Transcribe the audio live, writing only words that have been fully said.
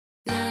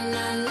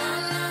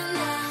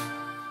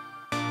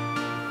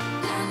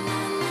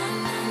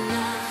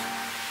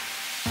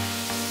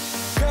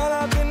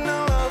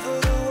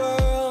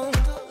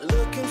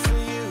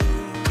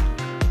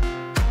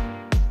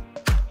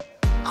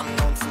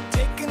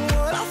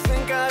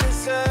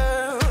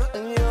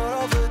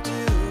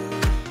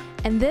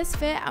In this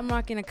fit, I'm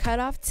rocking a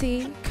cutoff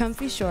tee,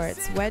 comfy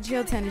shorts, wedge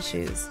heel tennis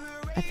shoes.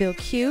 I feel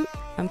cute,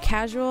 I'm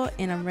casual,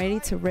 and I'm ready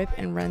to rip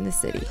and run the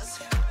city.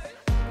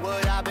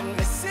 What I've been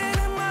missing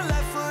in my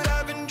life, what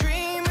I've been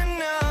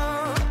dreaming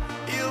of.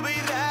 You'll be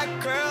that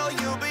girl,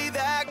 you'll be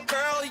that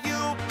girl,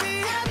 you'll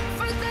be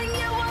everything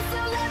you want, so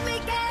let me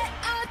get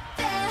out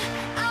there.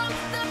 I'm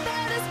the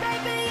baddest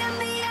baby in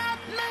the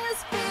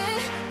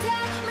atmosphere.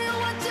 Tell me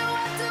what you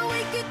want, so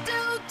we could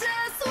do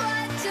just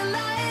what you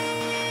like.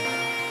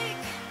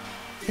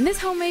 In this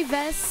homemade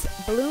vest,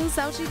 balloon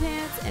Sauchi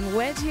pants, and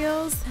wedge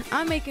heels,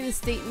 I'm making a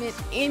statement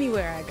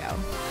anywhere I go.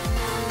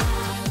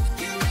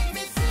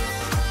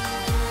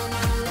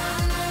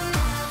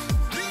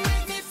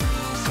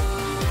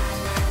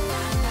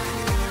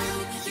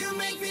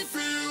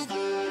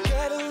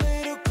 get a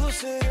little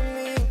closer to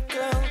me,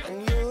 girl,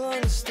 and you'll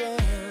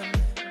understand.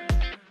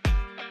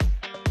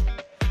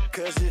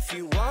 'Cause if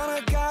you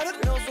wanna, gotta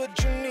know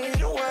what you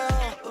need,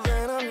 well,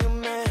 then I'm your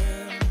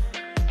man.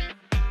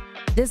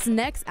 This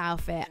next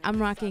outfit, I'm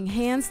rocking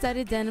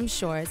hand-studded denim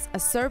shorts, a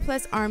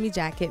surplus army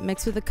jacket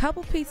mixed with a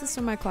couple pieces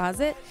from my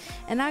closet,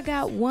 and I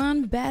got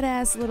one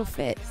badass little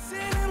fit.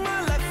 Sitting